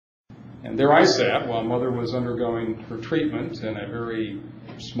And there I sat while Mother was undergoing her treatment in a very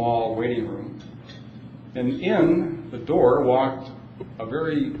small waiting room. And in the door walked a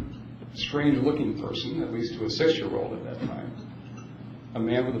very strange-looking person, at least to a 6-year-old at that time. A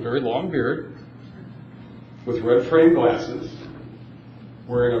man with a very long beard, with red framed glasses,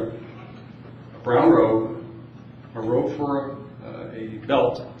 wearing a brown robe, a robe for a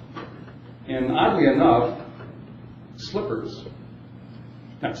belt, and oddly enough, slippers.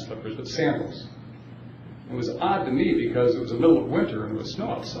 Not slippers, but sandals. It was odd to me because it was the middle of winter and it was snow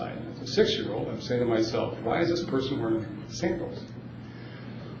outside. And as a 6-year-old, I'm saying to myself, why is this person wearing sandals?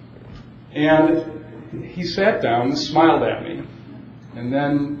 And he sat down and smiled at me and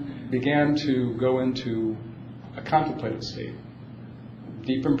then began to go into a contemplative state,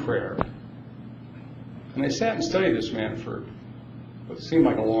 deep in prayer. And I sat and studied this man for what seemed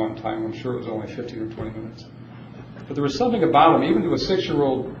like a long time. I'm sure it was only 15 or 20 minutes. But there was something about him, even to a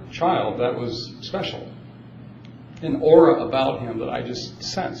 6-year-old child, that was special. An aura about him that I just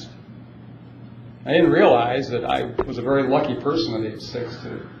sensed. I didn't realize that I was a very lucky person at age 6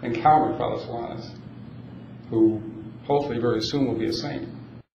 to encounter Father Solanus, who hopefully very soon will be a saint.